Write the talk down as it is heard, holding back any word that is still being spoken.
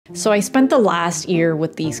So I spent the last year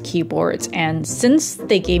with these keyboards, and since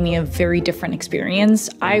they gave me a very different experience,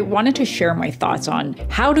 I wanted to share my thoughts on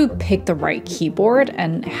how to pick the right keyboard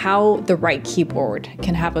and how the right keyboard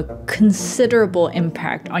can have a considerable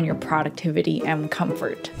impact on your productivity and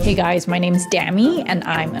comfort. Hey guys, my name is Dami, and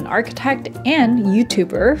I'm an architect and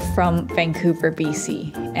YouTuber from Vancouver,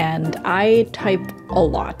 BC, and I type a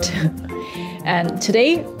lot. And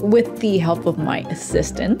today, with the help of my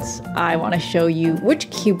assistants, I want to show you which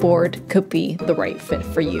keyboard could be the right fit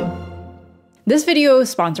for you. This video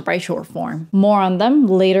is sponsored by Shortform. More on them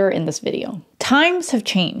later in this video. Times have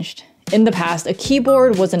changed. In the past, a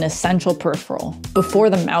keyboard was an essential peripheral.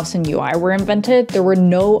 Before the mouse and UI were invented, there were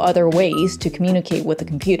no other ways to communicate with a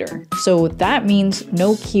computer. So that means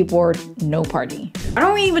no keyboard, no party. I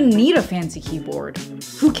don't even need a fancy keyboard.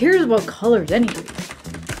 Who cares about colors anyway?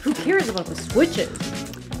 Who cares about the switches?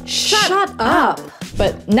 Shut up!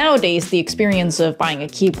 But nowadays, the experience of buying a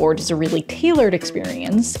keyboard is a really tailored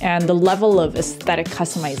experience, and the level of aesthetic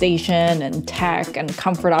customization and tech and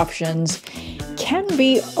comfort options can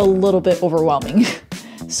be a little bit overwhelming.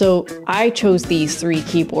 So I chose these three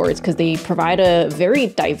keyboards because they provide a very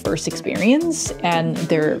diverse experience and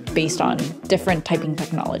they're based on different typing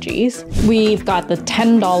technologies. We've got the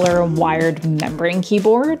 $10 wired membrane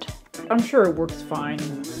keyboard. I'm sure it works fine.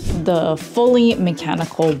 The fully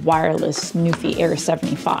mechanical wireless Nuphy Air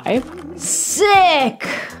 75. Sick!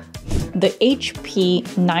 The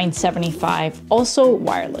HP 975, also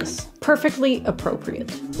wireless. Perfectly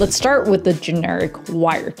appropriate. Let's start with the generic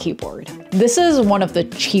wired keyboard. This is one of the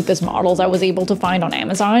cheapest models I was able to find on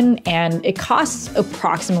Amazon, and it costs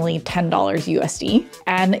approximately $10 USD.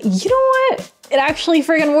 And you know what? It actually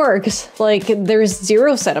friggin' works. Like, there's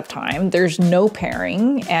zero setup time, there's no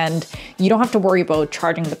pairing, and you don't have to worry about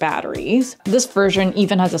charging the batteries. This version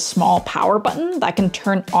even has a small power button that can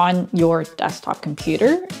turn on your desktop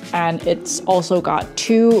computer, and it's also got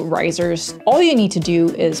two risers. All you need to do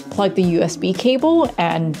is plug the USB cable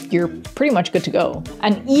and you're pretty much good to go.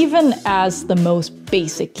 And even as the most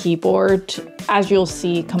basic keyboard, as you'll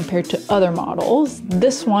see compared to other models,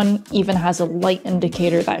 this one even has a light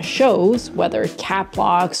indicator that shows whether cap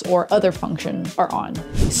locks or other functions are on.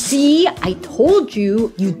 See, I told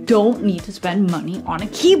you, you don't need to spend money on a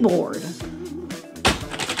keyboard.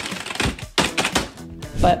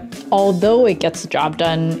 But although it gets the job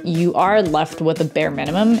done, you are left with a bare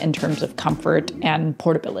minimum in terms of comfort and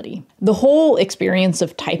portability. The whole experience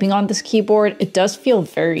of typing on this keyboard, it does feel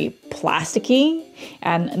very plasticky,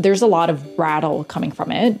 and there's a lot of rattle coming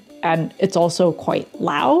from it, and it's also quite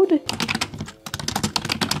loud.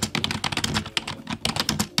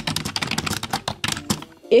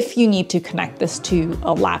 If you need to connect this to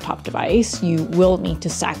a laptop device, you will need to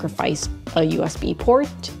sacrifice a USB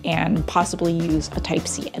port and possibly use a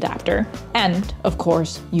Type-C adapter. And of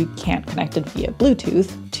course, you can't connect it via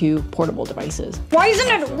Bluetooth to portable devices. Why isn't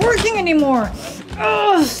it working anymore?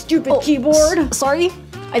 Ugh, stupid keyboard. Sorry,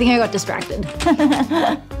 I think I got distracted.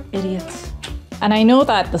 Idiots. And I know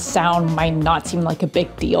that the sound might not seem like a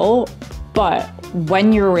big deal, but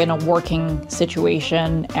when you're in a working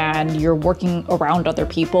situation and you're working around other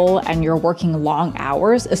people and you're working long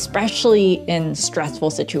hours, especially in stressful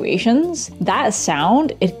situations, that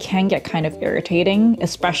sound, it can get kind of irritating,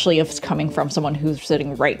 especially if it's coming from someone who's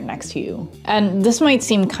sitting right next to you. And this might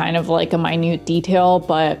seem kind of like a minute detail,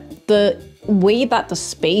 but the way that the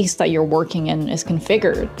space that you're working in is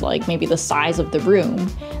configured, like maybe the size of the room,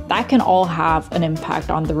 that can all have an impact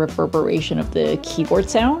on the reverberation of the keyboard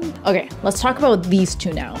sound. Okay, let's talk about these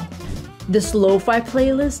two now. This lo-fi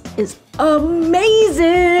playlist is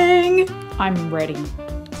amazing! I'm ready.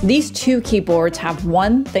 These two keyboards have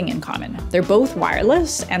one thing in common. They're both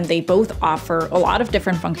wireless and they both offer a lot of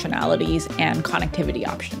different functionalities and connectivity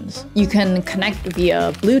options. You can connect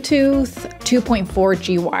via Bluetooth,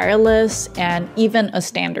 2.4G wireless, and even a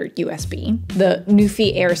standard USB. The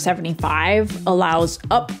Nuphy Air 75 allows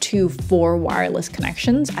up to 4 wireless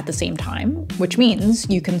connections at the same time, which means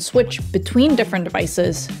you can switch between different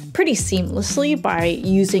devices pretty seamlessly by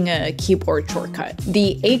using a keyboard shortcut.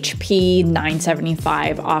 The HP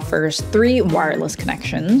 975 offers 3 wireless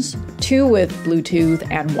connections, 2 with Bluetooth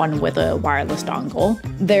and 1 with a wireless dongle.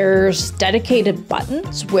 There's dedicated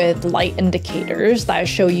buttons with light indicators that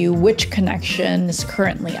show you which connection is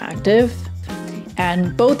currently active.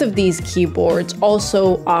 And both of these keyboards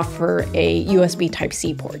also offer a USB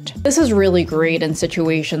Type-C port. This is really great in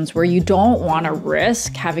situations where you don't want to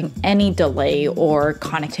risk having any delay or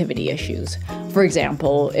connectivity issues. For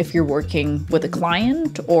example, if you're working with a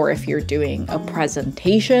client or if you're doing a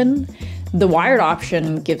presentation, the wired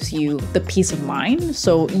option gives you the peace of mind,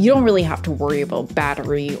 so you don't really have to worry about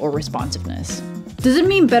battery or responsiveness. Does it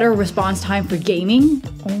mean better response time for gaming?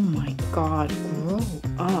 Oh my god, grow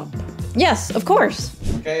up. Yes, of course.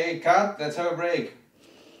 Okay, cut. Let's have a break.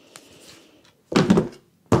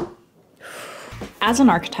 As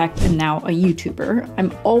an architect and now a YouTuber,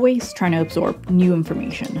 I'm always trying to absorb new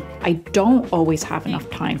information. I don't always have enough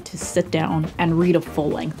time to sit down and read a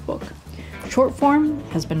full-length book. Short form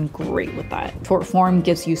has been great with that. Short form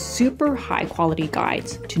gives you super high quality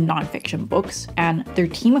guides to nonfiction books, and their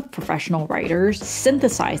team of professional writers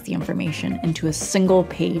synthesize the information into a single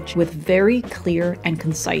page with very clear and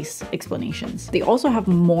concise explanations. They also have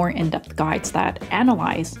more in-depth guides that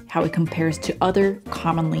analyze how it compares to other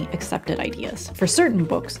commonly accepted ideas. For certain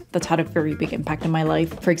books, that's had a very big impact in my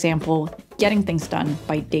life. For example, Getting Things Done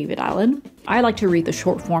by David Allen. I like to read the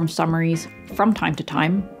short form summaries from time to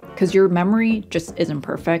time, because your memory just isn't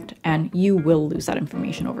perfect and you will lose that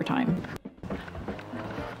information over time.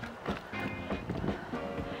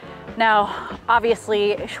 Now,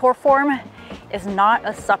 obviously, short form is not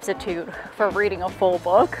a substitute for reading a full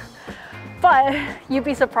book, but you'd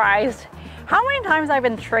be surprised how many times I've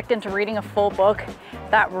been tricked into reading a full book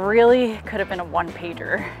that really could have been a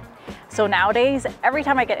one-pager. So nowadays, every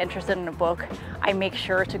time I get interested in a book, I make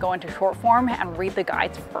sure to go into short form and read the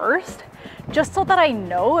guides first, just so that I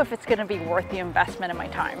know if it's gonna be worth the investment in my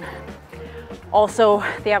time. Also,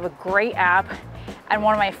 they have a great app, and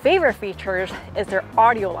one of my favorite features is their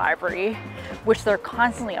audio library, which they're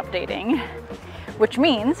constantly updating, which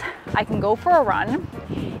means I can go for a run,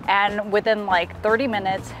 and within like 30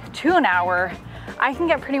 minutes to an hour, I can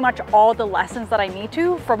get pretty much all the lessons that I need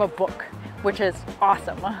to from a book, which is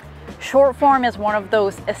awesome. Short form is one of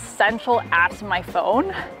those essential apps in my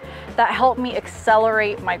phone that help me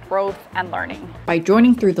accelerate my growth and learning. By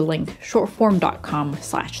joining through the link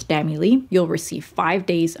shortform.com/DamiLee, you'll receive 5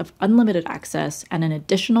 days of unlimited access and an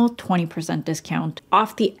additional 20% discount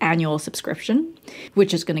off the annual subscription,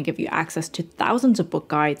 which is going to give you access to thousands of book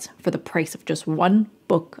guides for the price of just one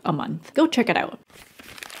book a month. Go check it out.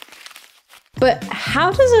 But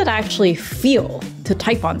how does it actually feel to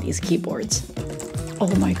type on these keyboards?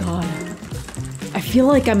 Oh my god. I feel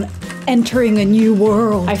like I'm entering a new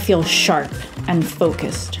world. I feel sharp and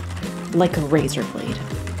focused, like a razor blade.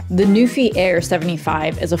 The Nuphy Air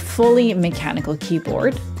 75 is a fully mechanical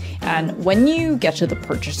keyboard, and when you get to the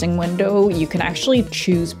purchasing window, you can actually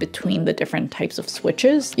choose between the different types of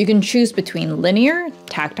switches. You can choose between linear,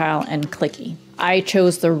 tactile, and clicky. I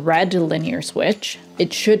chose the red linear switch.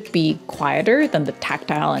 It should be quieter than the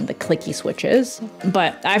tactile and the clicky switches,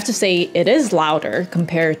 but I have to say it is louder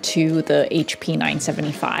compared to the HP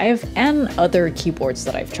 975 and other keyboards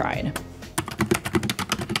that I've tried.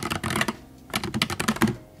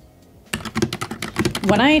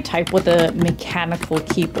 When I type with a mechanical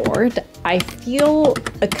keyboard, I feel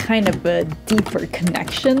a kind of a deeper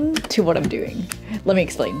connection to what I'm doing. Let me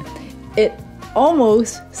explain. It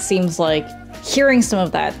almost seems like hearing some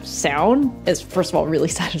of that sound is, first of all, really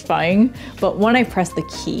satisfying, but when I press the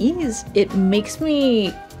keys, it makes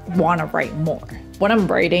me want to write more. When I'm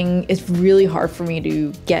writing, it's really hard for me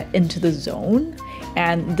to get into the zone,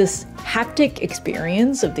 and this haptic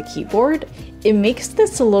experience of the keyboard, it makes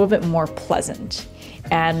this a little bit more pleasant.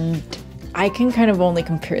 And I can kind of only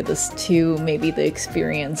compare this to maybe the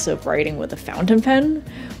experience of writing with a fountain pen,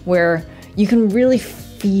 where you can really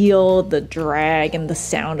feel the drag and the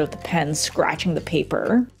sound of the pen scratching the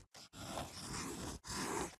paper.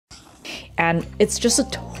 And it's just a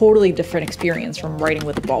totally different experience from writing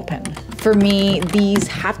with a ball pen. For me, these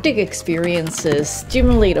haptic experiences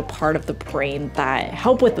stimulate a part of the brain that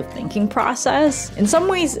help with the thinking process. In some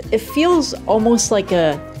ways, it feels almost like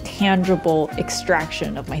a tangible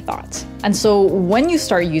extraction of my thoughts. And so when you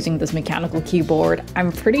start using this mechanical keyboard,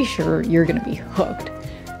 I'm pretty sure you're gonna be hooked.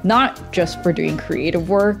 Not just for doing creative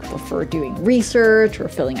work, but for doing research or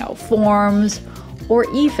filling out forms, or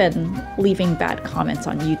even leaving bad comments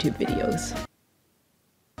on YouTube videos.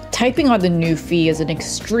 Typing on the Nuphy is an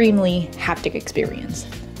extremely haptic experience.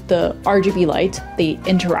 The RGB lights, they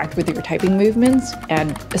interact with your typing movements,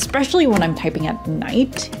 and especially when I'm typing at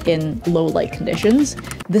night in low light conditions,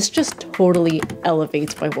 this just totally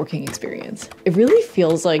elevates my working experience. It really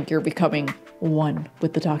feels like you're becoming one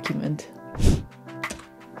with the document.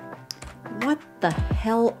 What the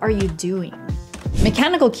hell are you doing?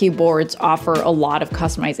 Mechanical keyboards offer a lot of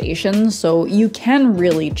customization, so you can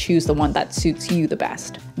really choose the one that suits you the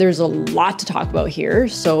best. There's a lot to talk about here,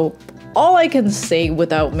 so All I can say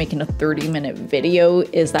without making a 30-minute video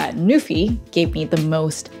is that Nuphy gave me the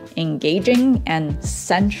most engaging and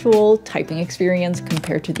sensual typing experience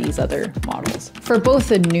compared to these other models. For both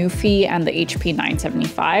the Nuphy and the HP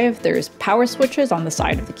 975, there's power switches on the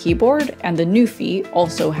side of the keyboard, and the Nuphy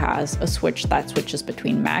also has a switch that switches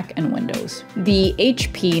between Mac and Windows. The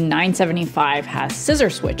HP 975 has scissor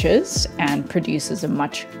switches and produces a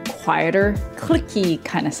much quieter, clicky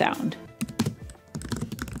kind of sound.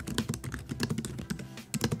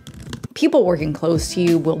 People working close to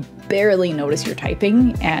you will barely notice you're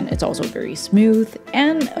typing, and it's also very smooth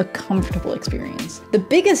and a comfortable experience. The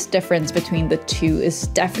biggest difference between the two is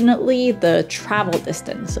definitely the travel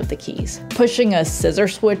distance of the keys. Pushing a scissor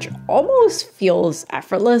switch almost feels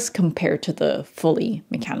effortless compared to the fully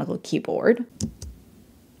mechanical keyboard.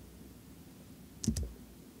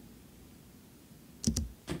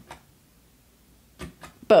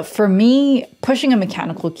 But for me, pushing a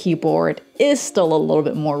mechanical keyboard is still a little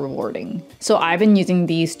bit more rewarding. So I've been using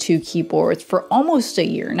these two keyboards for almost a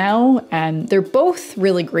year now, and they're both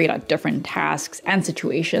really great at different tasks and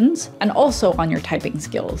situations, and also on your typing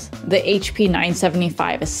skills. The HP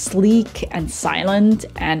 975 is sleek and silent,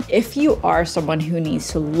 and if you are someone who needs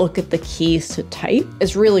to look at the keys to type,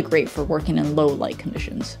 it's really great for working in low light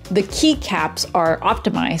conditions. The keycaps are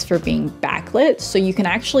optimized for being backlit, so you can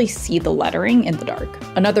actually see the lettering in the dark.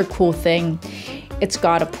 Another cool thing, it's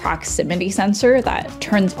got a proximity sensor that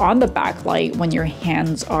turns on the backlight when your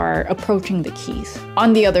hands are approaching the keys.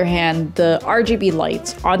 On the other hand, the RGB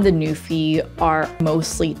lights on the Nuphy are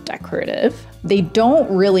mostly decorative. They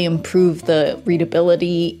don't really improve the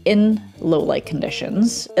readability in low light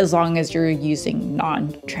conditions as long as you're using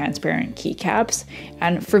non-transparent keycaps.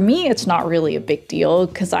 And for me, it's not really a big deal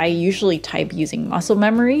because I usually type using muscle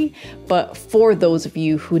memory, but for those of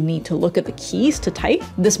you who need to look at the keys to type,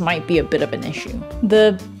 this might be a bit of an issue.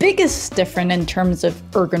 The biggest difference in terms of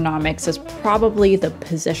ergonomics is probably the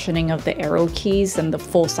positioning of the arrow keys and the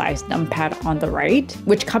full-size numpad on the right,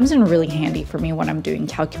 which comes in really handy for me when I'm doing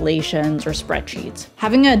calculations or spreadsheets.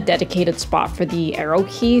 Having a dedicated spot for the arrow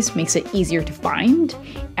keys makes it easier to find,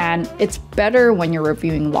 and it's better when you're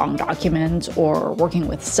reviewing long documents or working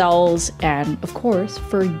with cells, and of course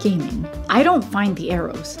for gaming. I don't find the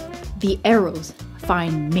arrows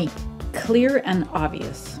find me. Clear and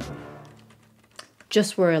obvious.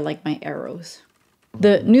 Just where I like my arrows.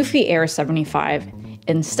 The Nuphy Air 75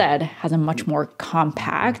 instead has a much more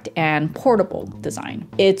compact and portable design.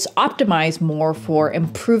 It's optimized more for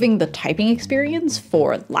improving the typing experience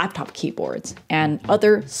for laptop keyboards and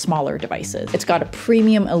other smaller devices. It's got a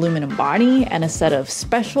premium aluminum body and a set of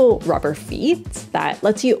special rubber feet that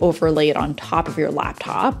lets you overlay it on top of your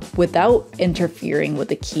laptop without interfering with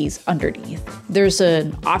the keys underneath. There's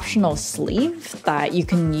an optional sleeve that you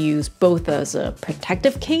can use both as a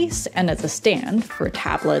protective case and as a stand for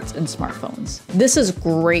tablets and smartphones. This is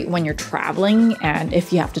great when you're traveling and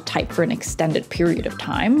if you have to type for an extended period of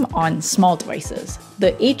time on small devices.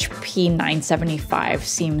 The HP 975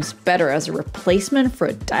 seems better as a replacement for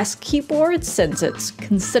a desk keyboard since it's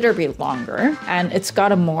considerably longer and it's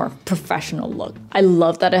got a more professional look. I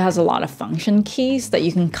love that it has a lot of function keys that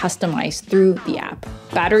you can customize through the app.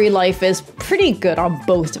 Battery life is pretty good on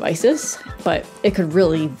both devices, but it could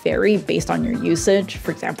really vary based on your usage.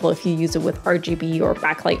 For example, if you use it with RGB or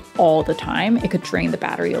backlight all the time, it could drain the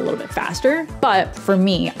battery a little bit faster. But for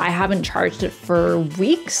me, I haven't charged it for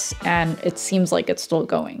weeks and it seems like it's still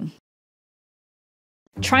going.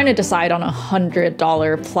 Trying to decide on a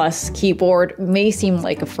 $100 plus keyboard may seem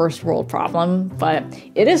like a first world problem, but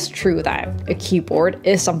it is true that a keyboard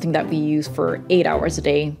is something that we use for 8 hours a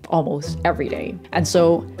day, almost every day. And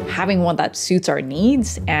so having one that suits our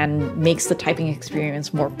needs and makes the typing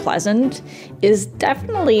experience more pleasant is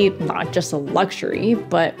definitely not just a luxury,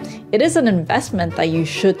 but it is an investment that you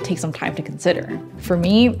should take some time to consider. For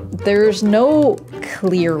me, there's no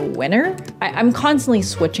clear winner. I'm constantly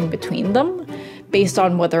switching between them based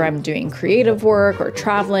on whether I'm doing creative work or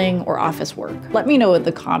traveling or office work. Let me know in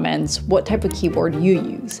the comments what type of keyboard you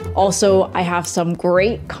use. Also, I have some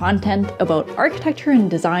great content about architecture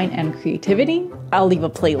and design and creativity. I'll leave a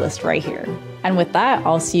playlist right here. And with that,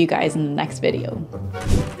 I'll see you guys in the next video.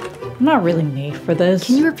 I'm not really made for this.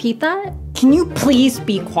 Can you repeat that? Can you please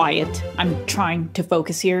be quiet? I'm trying to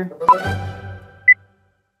focus here.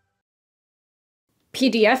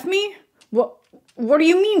 PDF me? What do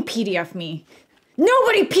you mean PDF me?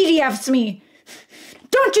 Nobody PDFs me!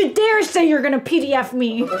 Don't you dare say you're gonna PDF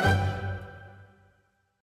me!